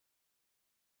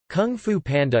Kung Fu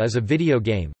Panda is a video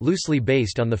game, loosely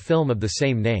based on the film of the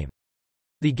same name.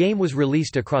 The game was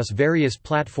released across various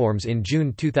platforms in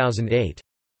June 2008.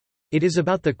 It is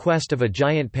about the quest of a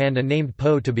giant panda named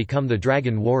Po to become the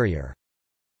Dragon Warrior.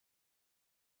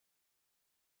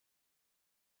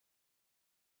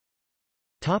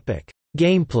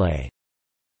 Gameplay.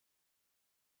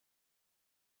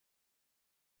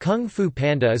 Kung Fu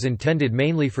Panda is intended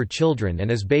mainly for children and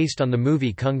is based on the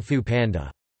movie Kung Fu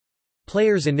Panda.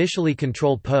 Players initially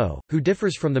control Po, who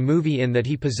differs from the movie in that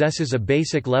he possesses a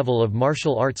basic level of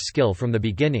martial arts skill from the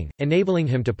beginning, enabling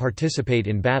him to participate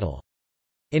in battle.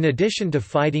 In addition to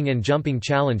fighting and jumping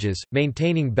challenges,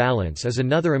 maintaining balance is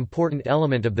another important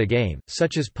element of the game,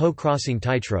 such as Po crossing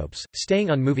tightropes,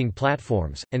 staying on moving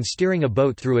platforms, and steering a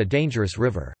boat through a dangerous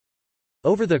river.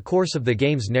 Over the course of the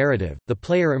game's narrative, the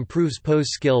player improves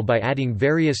Po's skill by adding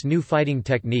various new fighting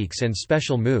techniques and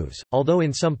special moves, although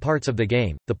in some parts of the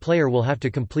game, the player will have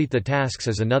to complete the tasks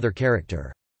as another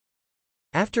character.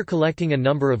 After collecting a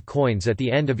number of coins at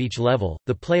the end of each level,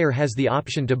 the player has the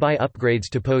option to buy upgrades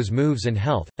to Po's moves and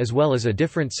health, as well as a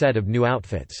different set of new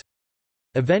outfits.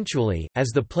 Eventually,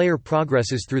 as the player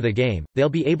progresses through the game, they'll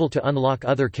be able to unlock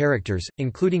other characters,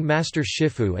 including Master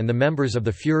Shifu and the members of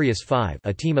the Furious Five,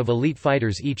 a team of elite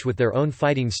fighters each with their own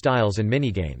fighting styles and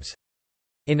minigames.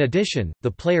 In addition,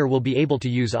 the player will be able to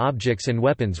use objects and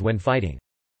weapons when fighting.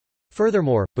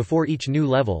 Furthermore, before each new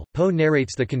level, Po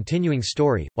narrates the continuing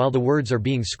story, while the words are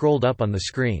being scrolled up on the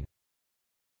screen.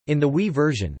 In the Wii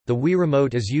version, the Wii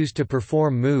Remote is used to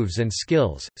perform moves and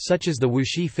skills, such as the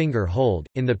Wuxi finger hold.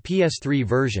 In the PS3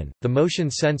 version, the motion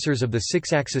sensors of the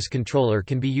 6-axis controller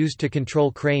can be used to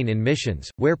control Crane in missions,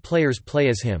 where players play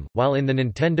as him, while in the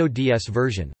Nintendo DS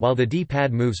version, while the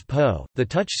D-pad moves Po, the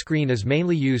touch screen is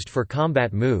mainly used for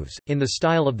combat moves, in the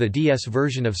style of the DS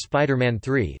version of Spider-Man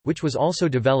 3, which was also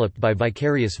developed by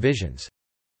Vicarious Visions.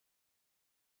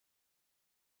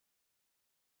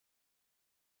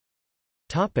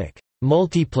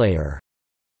 Multiplayer.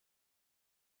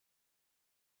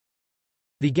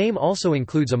 The game also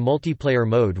includes a multiplayer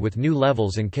mode with new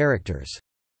levels and characters.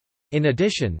 In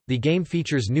addition, the game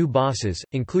features new bosses,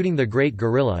 including the Great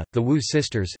Gorilla, the Wu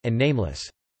Sisters, and Nameless.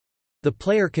 The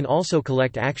player can also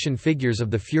collect action figures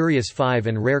of the Furious Five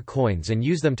and rare coins and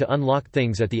use them to unlock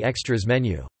things at the Extras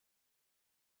menu.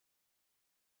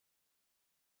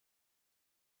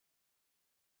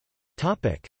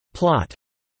 Plot.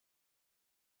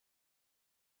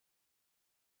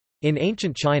 In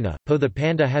ancient China, Po the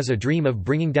panda has a dream of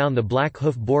bringing down the Black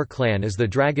Hoof Boar clan as the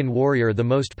Dragon Warrior, the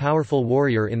most powerful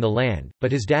warrior in the land,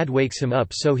 but his dad wakes him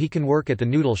up so he can work at the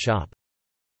noodle shop.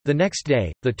 The next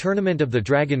day, the tournament of the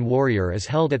Dragon Warrior is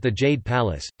held at the Jade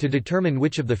Palace, to determine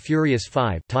which of the Furious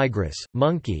Five Tigress,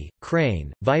 Monkey,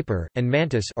 Crane, Viper, and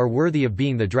Mantis are worthy of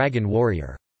being the Dragon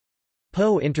Warrior.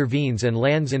 Po intervenes and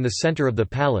lands in the center of the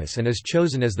palace and is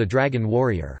chosen as the Dragon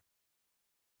Warrior.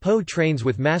 Po trains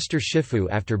with Master Shifu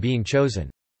after being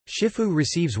chosen. Shifu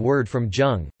receives word from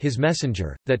Zheng, his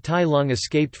messenger, that Tai Lung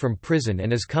escaped from prison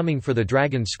and is coming for the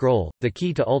Dragon Scroll, the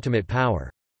key to ultimate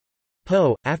power.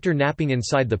 Po, after napping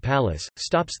inside the palace,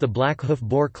 stops the Black Hoof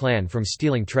Boar clan from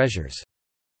stealing treasures.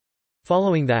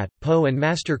 Following that, Po and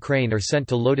Master Crane are sent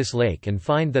to Lotus Lake and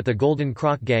find that the Golden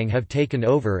Croc gang have taken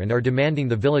over and are demanding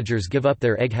the villagers give up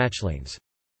their egg hatchlings.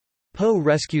 Po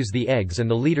rescues the eggs and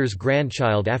the leader's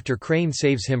grandchild after Crane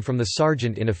saves him from the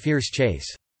sergeant in a fierce chase.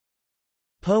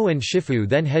 Po and Shifu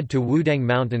then head to Wudang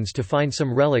Mountains to find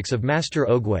some relics of Master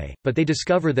Ogway, but they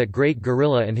discover that Great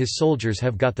Gorilla and his soldiers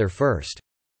have got there first.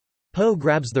 Po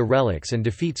grabs the relics and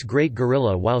defeats Great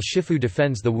Gorilla while Shifu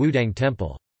defends the Wudang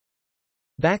Temple.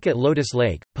 Back at Lotus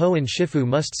Lake, Po and Shifu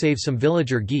must save some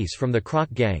villager geese from the Croc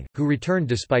gang, who returned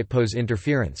despite Po's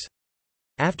interference.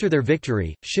 After their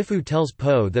victory, Shifu tells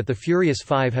Po that the Furious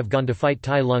Five have gone to fight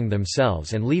Tai Lung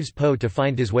themselves and leaves Po to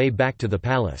find his way back to the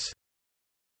palace.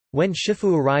 When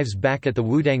Shifu arrives back at the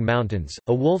Wudang Mountains,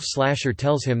 a wolf slasher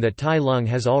tells him that Tai Lung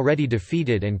has already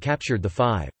defeated and captured the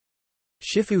Five.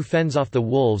 Shifu fends off the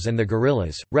wolves and the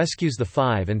gorillas, rescues the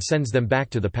Five and sends them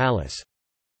back to the palace.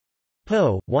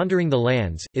 Po, wandering the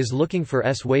lands, is looking for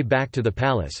S way back to the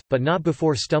palace, but not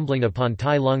before stumbling upon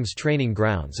Tai Lung's training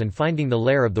grounds and finding the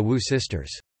lair of the Wu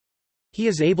Sisters. He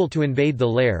is able to invade the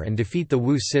lair and defeat the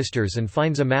Wu Sisters and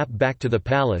finds a map back to the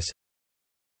palace.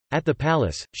 At the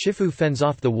palace, Shifu fends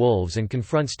off the wolves and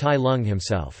confronts Tai Lung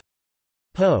himself.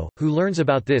 Po, who learns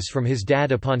about this from his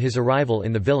dad upon his arrival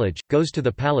in the village, goes to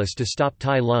the palace to stop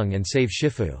Tai Lung and save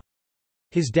Shifu.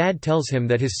 His dad tells him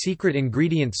that his secret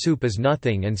ingredient soup is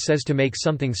nothing and says to make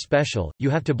something special, you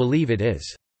have to believe it is.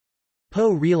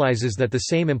 Po realizes that the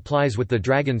same implies with the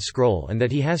Dragon Scroll and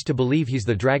that he has to believe he's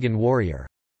the Dragon Warrior.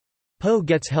 Po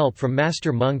gets help from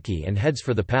Master Monkey and heads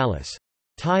for the palace.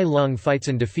 Tai Lung fights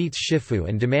and defeats Shifu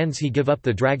and demands he give up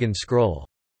the dragon scroll.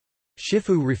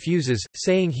 Shifu refuses,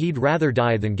 saying he'd rather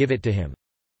die than give it to him.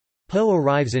 Po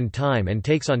arrives in time and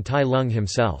takes on Tai Lung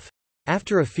himself.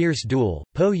 After a fierce duel,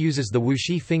 Po uses the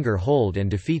Wuxi finger hold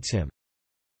and defeats him.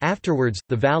 Afterwards,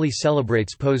 the valley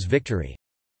celebrates Po's victory.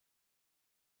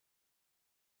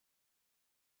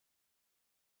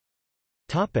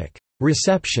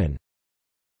 Reception.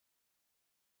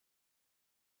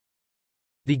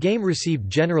 The game received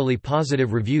generally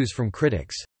positive reviews from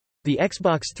critics. The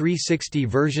Xbox 360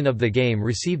 version of the game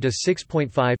received a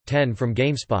 6.5/10 from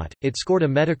GameSpot. It scored a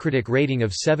Metacritic rating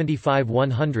of 75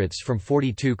 1/100 from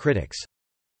 42 critics.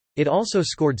 It also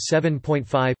scored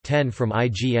 7.5/10 from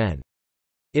IGN.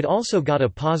 It also got a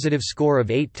positive score of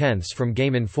 8/10 from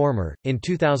Game Informer. In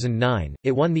 2009,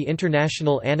 it won the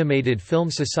International Animated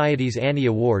Film Society's Annie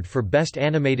Award for Best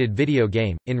Animated Video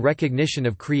Game, in recognition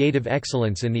of creative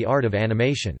excellence in the art of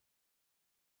animation.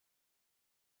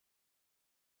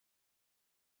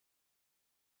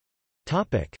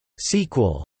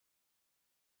 Sequel.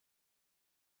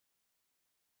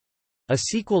 A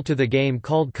sequel to the game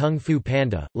called Kung Fu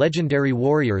Panda: Legendary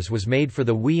Warriors was made for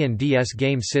the Wii and DS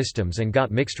game systems and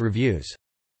got mixed reviews.